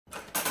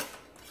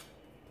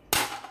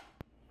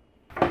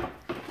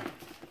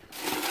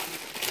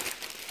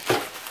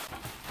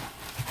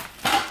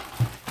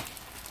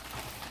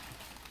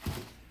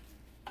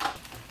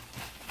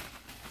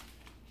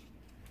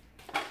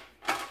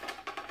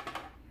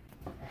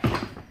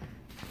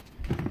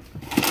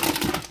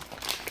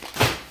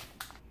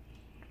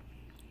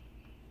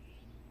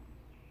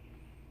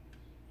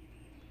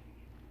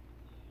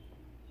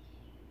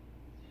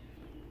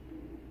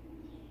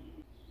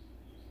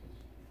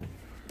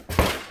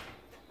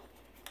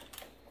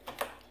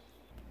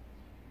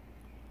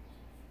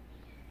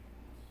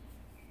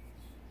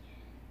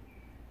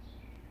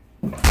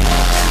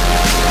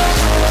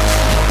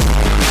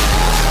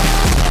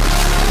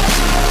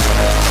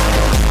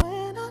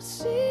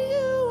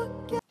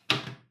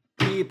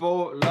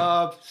People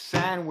love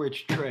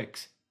sandwich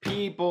tricks.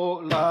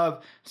 People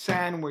love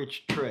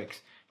sandwich tricks.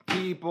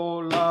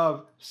 People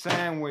love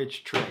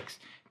sandwich tricks.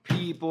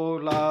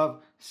 People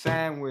love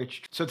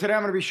sandwich. So today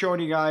I'm going to be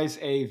showing you guys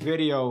a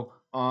video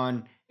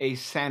on a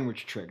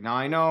sandwich trick. Now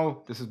I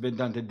know this has been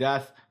done to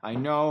death. I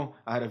know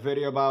I had a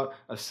video about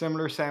a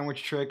similar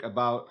sandwich trick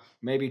about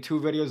maybe 2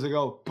 videos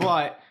ago,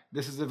 but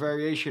this is a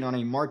variation on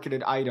a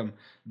marketed item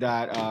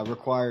that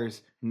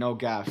requires no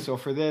gaff. So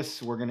for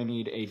this, we're gonna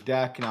need a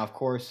deck. Now, of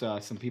course,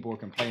 some people were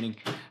complaining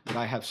that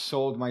I have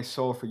sold my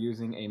soul for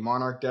using a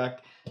Monarch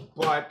deck,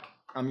 but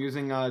I'm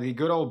using the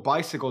good old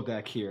bicycle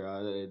deck here,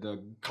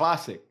 the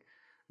classic,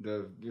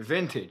 the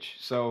vintage.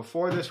 So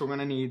for this, we're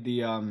gonna need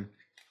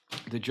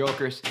the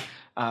jokers.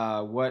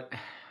 What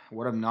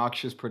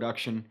obnoxious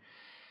production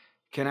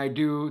can I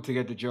do to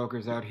get the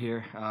jokers out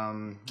here?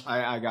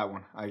 I got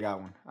one. I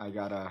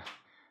got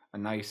a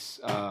nice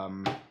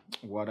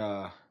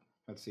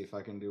let's see if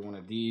I can do one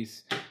of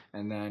these,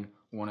 and then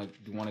one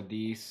of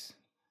these,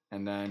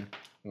 and then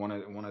one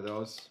of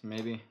those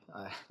maybe.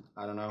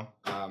 I don't know.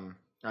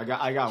 I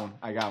got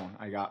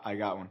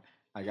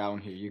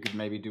one here. You could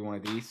maybe do one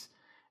of these,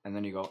 and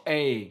then you go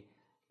A,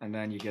 and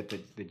then you get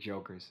the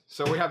jokers.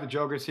 So we have the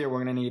jokers here. We're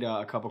gonna need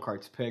a couple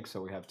cards picked.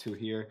 So we have 2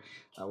 here.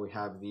 We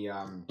have the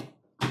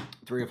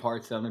 3 of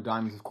hearts, 7 of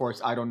diamonds. Of course,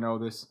 I don't know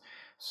this.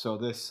 So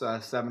this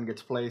 7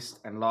 gets placed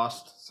and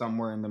lost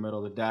somewhere in the middle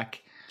of the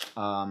deck,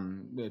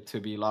 to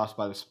be lost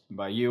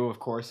by you, of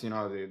course. You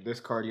know, this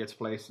card gets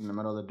placed in the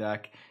middle of the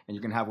deck, and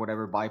you can have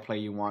whatever byplay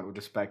you want with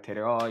the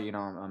spectator. Oh, you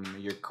know,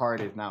 your card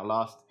is now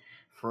lost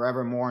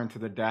forevermore into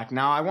the deck.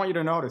 Now, I want you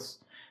to notice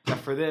that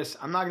for this,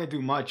 I'm not going to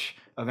do much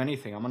of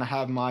anything. I'm going to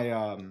have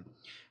my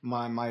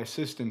my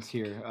assistants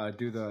here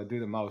do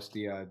the most.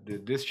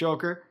 This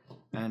joker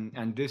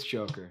and this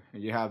joker.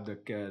 You have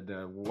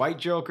the white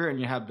joker, and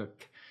you have the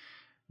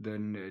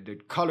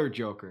color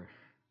joker.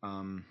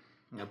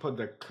 I put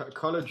the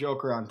color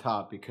joker on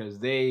top because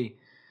they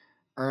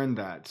earned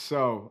that.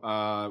 So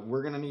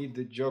we're gonna need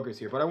the jokers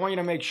here, but I want you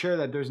to make sure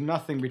that there's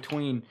nothing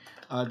between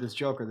this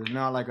joker. There's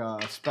not like a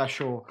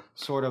special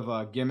sort of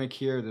a gimmick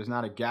here. There's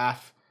not a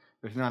gaff.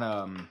 There's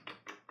not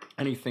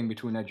anything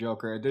between that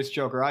joker or this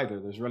joker either.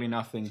 There's really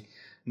nothing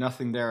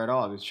there at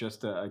all. It's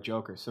just a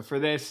joker. So for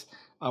this,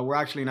 we're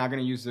actually not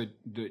gonna use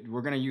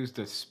we're gonna use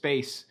the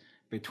space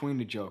between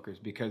the jokers,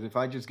 because if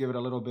I just give it a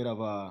little bit of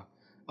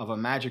a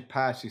magic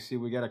pass, you see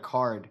we get a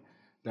card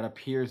that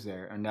appears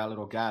there in that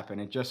little gap, and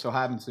it just so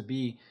happens to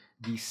be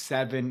the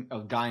 7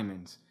 of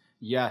diamonds.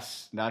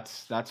 Yes,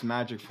 that's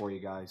magic for you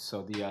guys.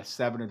 So the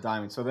 7 of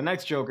diamonds. So the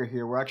next joker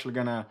here, we're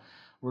gonna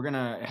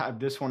have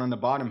this one on the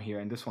bottom here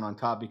and this one on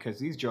top, because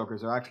these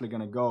jokers are actually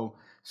gonna go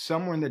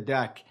somewhere in the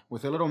deck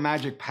with a little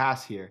magic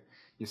pass here.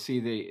 You see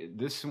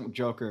this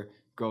joker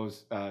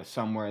goes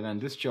somewhere, and then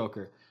this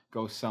joker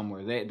goes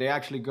somewhere. They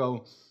actually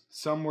go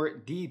somewhere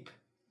deep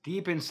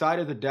inside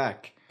of the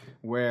deck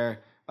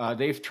where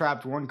they've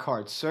trapped one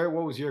card. Sir,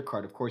 what was your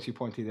card? Of course, you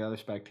point to the other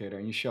spectator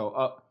and you show,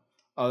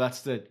 oh,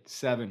 that's the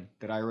 7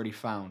 that I already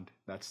found.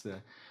 That's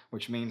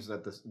which means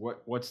that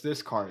what's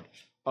this card?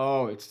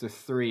 Oh, it's the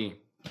 3.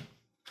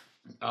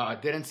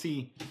 Didn't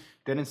see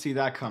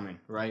that coming,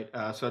 right?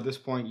 So at this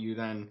point, you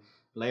then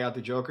lay out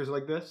the jokers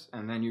like this,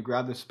 and then you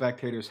grab the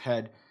spectator's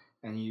head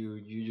and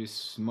you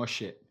just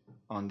smush it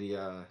on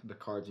the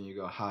cards, and you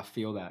go, ha,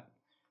 feel that.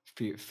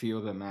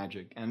 Feel the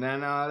magic, and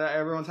then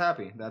everyone's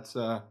happy. That's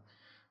a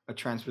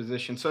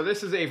transposition. So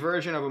this is a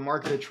version of a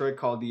marketed trick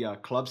called the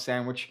club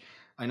sandwich.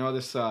 I know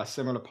this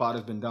similar plot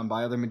has been done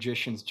by other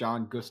magicians.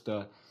 John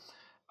Gusta,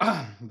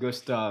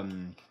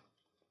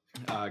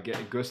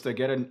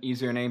 get an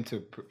easier name to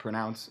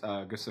pronounce.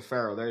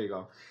 Gustaferro. There you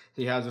go.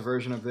 He has a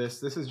version of this.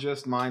 This is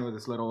just mine with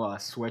this little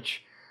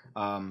switch.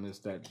 Is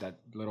that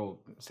little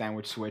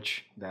sandwich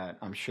switch that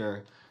I'm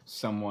sure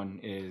someone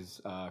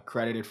is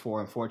credited for.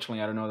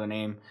 Unfortunately, I don't know the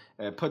name.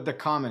 Put the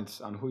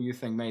comments on who you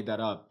think made that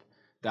up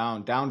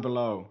down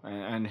below,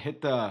 and hit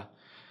the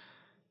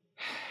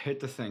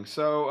thing.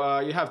 So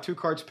you have 2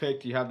 cards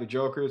picked. You have the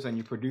jokers, and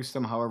you produce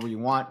them however you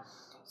want.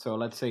 So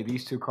let's say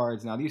these 2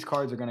 cards. Now these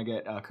cards are going to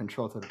get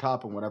control to the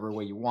top in whatever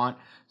way you want.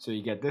 So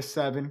you get this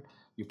 7.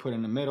 You put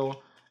in the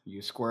middle.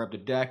 You square up the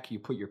deck. You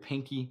put your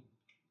pinky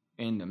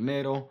in the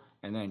middle,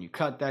 and then you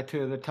cut that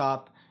to the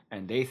top,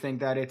 and they think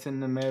that it's in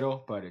the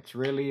middle, but it's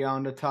really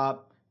on the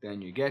top.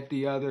 Then you get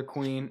the other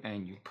queen,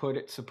 and you put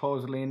it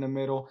supposedly in the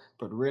middle,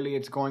 but really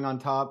it's going on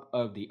top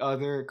of the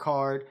other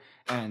card,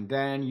 and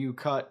then you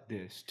cut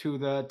this to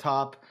the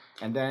top,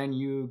 and then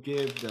you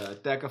give the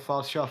deck a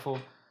false shuffle.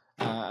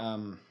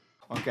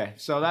 Okay,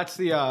 so that's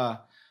the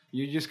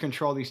you just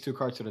control these 2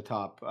 cards to the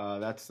top.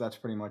 That's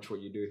pretty much what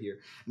you do here.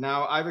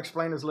 Now, I've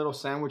explained this little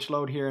sandwich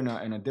load here in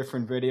a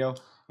different video,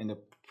 in the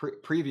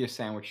previous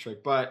sandwich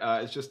trick, but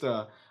it's just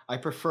I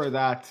prefer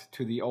that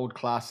to the old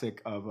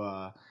classic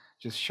of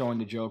just showing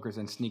the jokers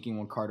and sneaking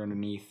one card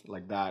underneath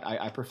like that.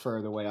 I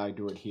prefer the way I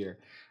do it here.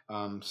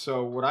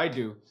 So what I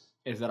do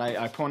is that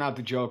I point out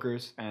the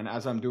jokers, and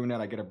as I'm doing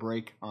that, I get a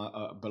break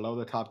below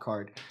the top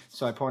card.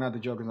 So I point out the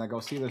jokers and I go,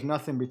 see, there's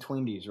nothing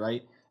between these,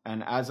 right?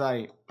 And as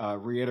I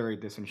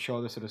reiterate this and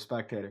show this to the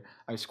spectator,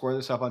 I square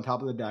this up on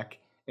top of the deck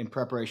in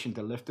preparation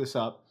to lift this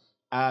up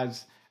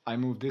as I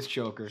move this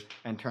joker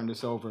and turn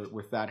this over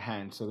with that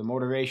hand. So the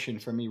motivation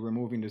for me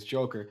removing this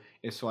joker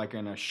is so I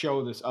can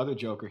show this other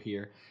joker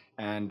here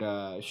and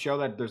show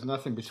that there's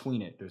nothing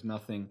between it. There's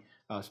nothing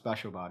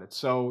special about it.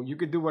 So you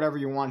could do whatever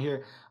you want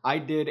here. I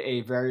did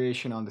a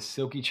variation on the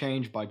Silky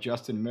Change by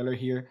Justin Miller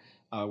here,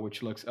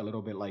 which looks a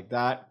little bit like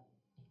that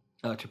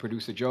to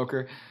produce a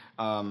joker.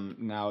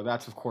 Now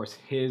that's of course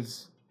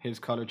his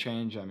color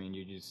change. I mean,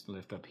 you just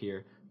lift up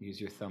here, use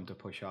your thumb to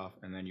push off,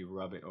 and then you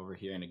rub it over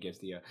here and it gets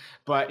the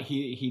but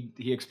he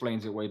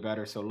explains it way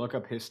better. So look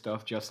up his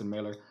stuff, Justin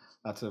Miller.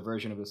 That's a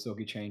version of the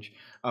Silky Change.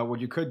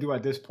 What you could do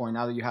at this point,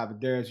 now that you have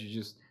it there, is you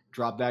just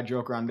drop that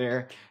joker on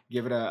there,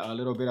 give it a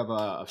little bit of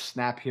a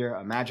snap here,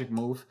 a magic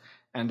move,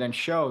 and then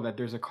show that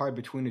there's a card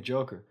between the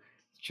joker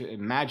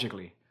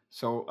magically.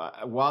 So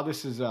while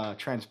this is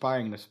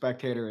transpiring, the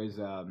spectator is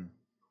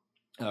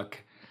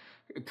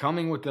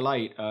coming with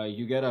delight.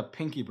 You get a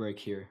pinky break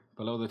here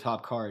below the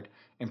top card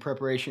in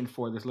preparation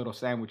for this little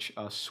sandwich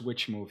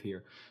switch move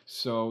here.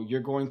 So you're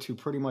going to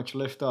pretty much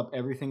lift up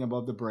everything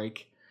above the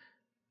break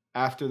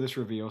after this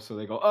reveal. So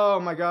they go, oh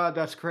my God,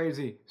 that's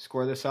crazy.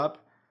 Square this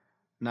up.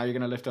 Now you're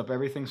going to lift up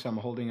everything. So I'm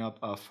holding up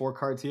 4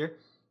 cards here.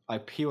 I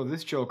peel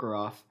this joker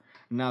off.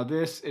 Now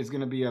this is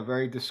going to be a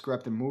very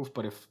discrepant move,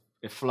 but if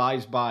it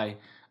flies by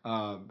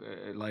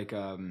like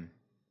a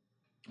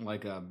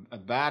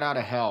bat out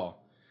of hell.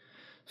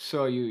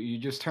 So you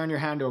just turn your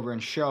hand over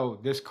and show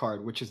this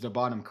card, which is the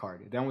bottom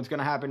card. Then what's going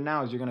to happen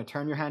now is you're going to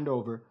turn your hand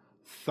over,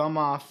 thumb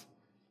off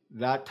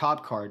that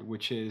top card,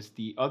 which is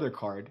the other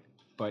card,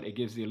 but it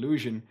gives the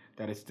illusion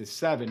that it's the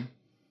 7,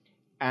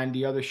 and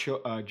the other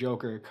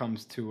joker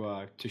comes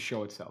to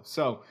show itself.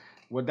 So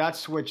what that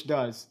switch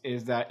does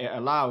is that it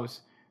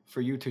allows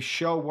for you to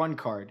show one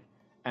card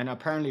and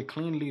apparently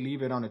cleanly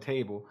leave it on the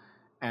table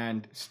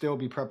and still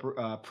be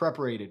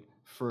preparated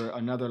for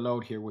another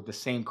load here with the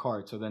same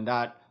card. So then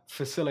that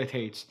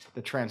facilitates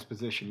the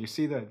transposition. You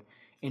see the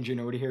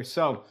ingenuity here?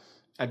 So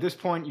at this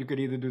point, you could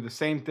either do the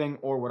same thing,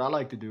 or what I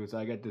like to do is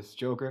I get this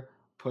joker,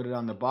 put it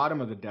on the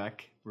bottom of the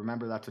deck.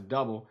 Remember, that's a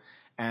double.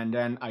 And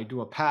then I do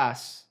a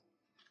pass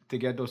to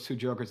get those 2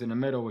 jokers in the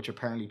middle, which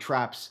apparently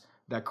traps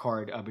that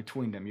card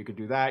between them. You could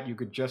do that. You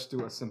could just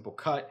do a simple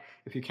cut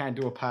if you can't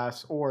do a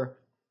pass, or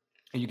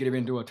you could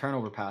even do a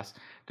turnover pass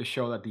to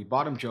show that the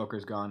bottom joker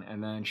is gone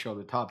and then show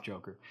the top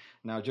joker.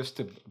 Now, just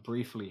to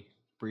briefly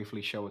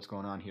show what's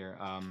going on here.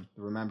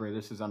 Remember,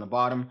 this is on the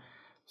bottom.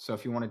 So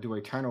if you want to do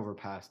a turnover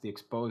pass, the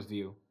exposed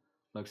view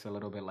looks a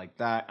little bit like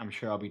that. I'm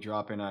sure I'll be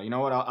dropping, you know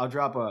what, I'll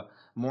drop a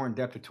more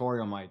in-depth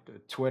tutorial on my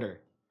Twitter.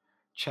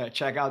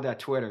 Check out that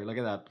Twitter. Look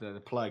at that,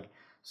 the plug.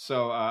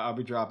 So I'll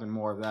be dropping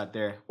more of that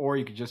there. Or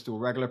you could just do a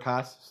regular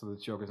pass. So the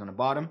joker's on the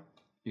bottom.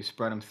 You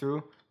spread them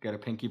through, get a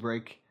pinky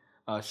break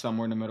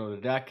somewhere in the middle of the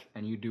deck,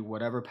 and you do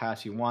whatever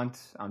pass you want.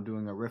 I'm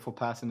doing a riffle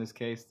pass in this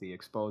case. The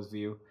exposed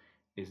view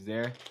is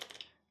there.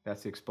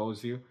 That's the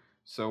exposed view.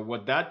 So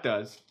what that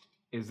does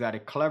is that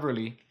it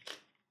cleverly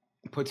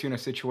puts you in a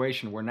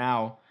situation where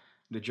now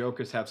the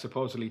jokers have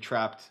supposedly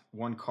trapped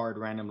one card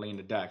randomly in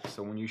the deck.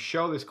 So when you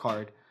show this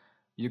card,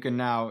 you can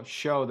now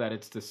show that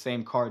it's the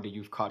same card that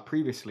you've caught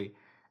previously,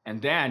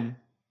 and then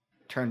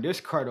turn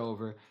this card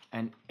over,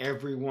 and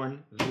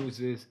everyone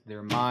loses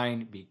their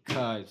mind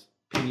because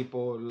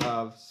people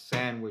love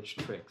sandwich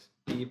tricks.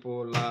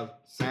 People love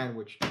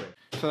sandwich tricks.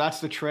 So that's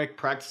the trick.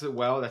 Practice it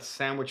well. That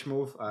sandwich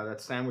move, that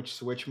sandwich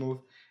switch move,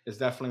 is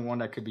definitely one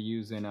that could be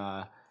used in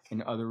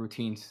other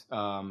routines.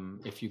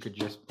 If you could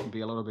just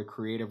be a little bit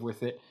creative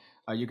with it,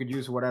 you could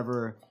use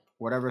whatever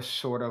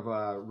sort of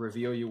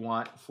reveal you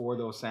want for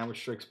those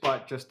sandwich tricks.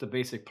 But just the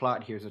basic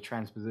plot here is a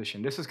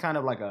transposition. This is kind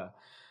of like a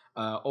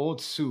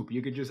old soup.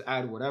 You could just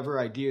add whatever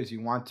ideas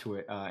you want to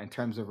it in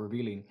terms of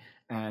revealing,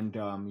 and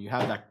you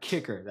have that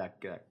kicker,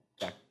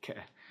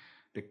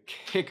 the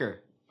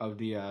kicker of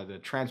the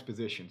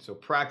transposition. So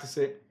practice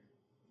it.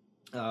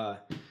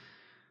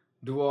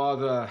 Do all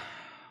the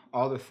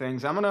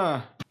things. I'm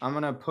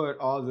gonna put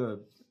all the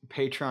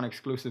Patreon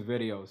exclusive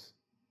videos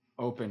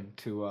open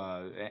to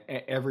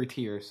every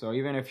tier. So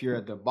even if you're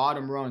at the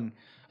bottom rung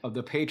of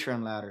the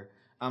Patreon ladder,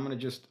 I'm gonna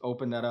just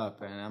open that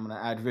up and I'm gonna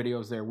add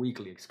videos there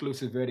weekly,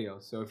 exclusive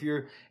videos. So if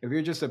you're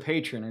just a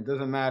patron, it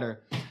doesn't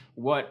matter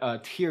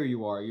what tier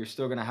you are, you're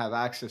still gonna have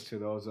access to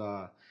those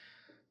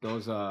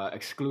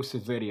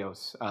exclusive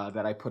videos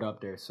that I put up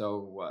there.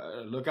 So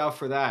look out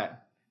for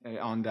that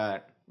on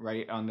that,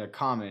 right on the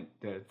comment,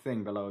 the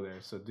thing below there.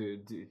 So do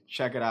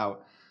check it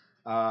out.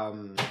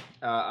 I'm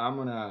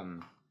gonna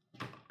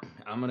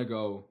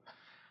go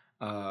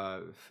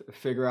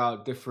figure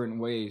out different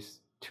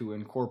ways to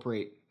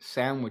incorporate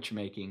sandwich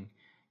making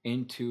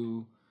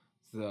into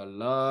the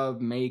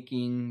love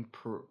making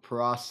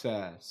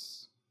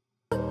process.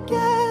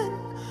 Again,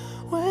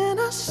 when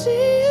I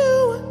see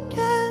you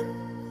again,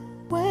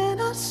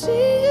 when I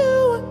see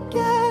you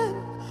again,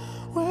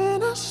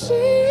 when I see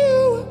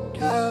you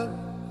again,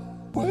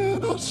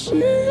 when I see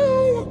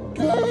you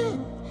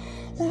again,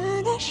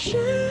 when I see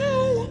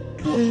you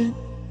again,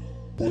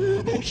 when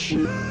I'll see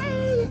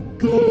you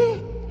again.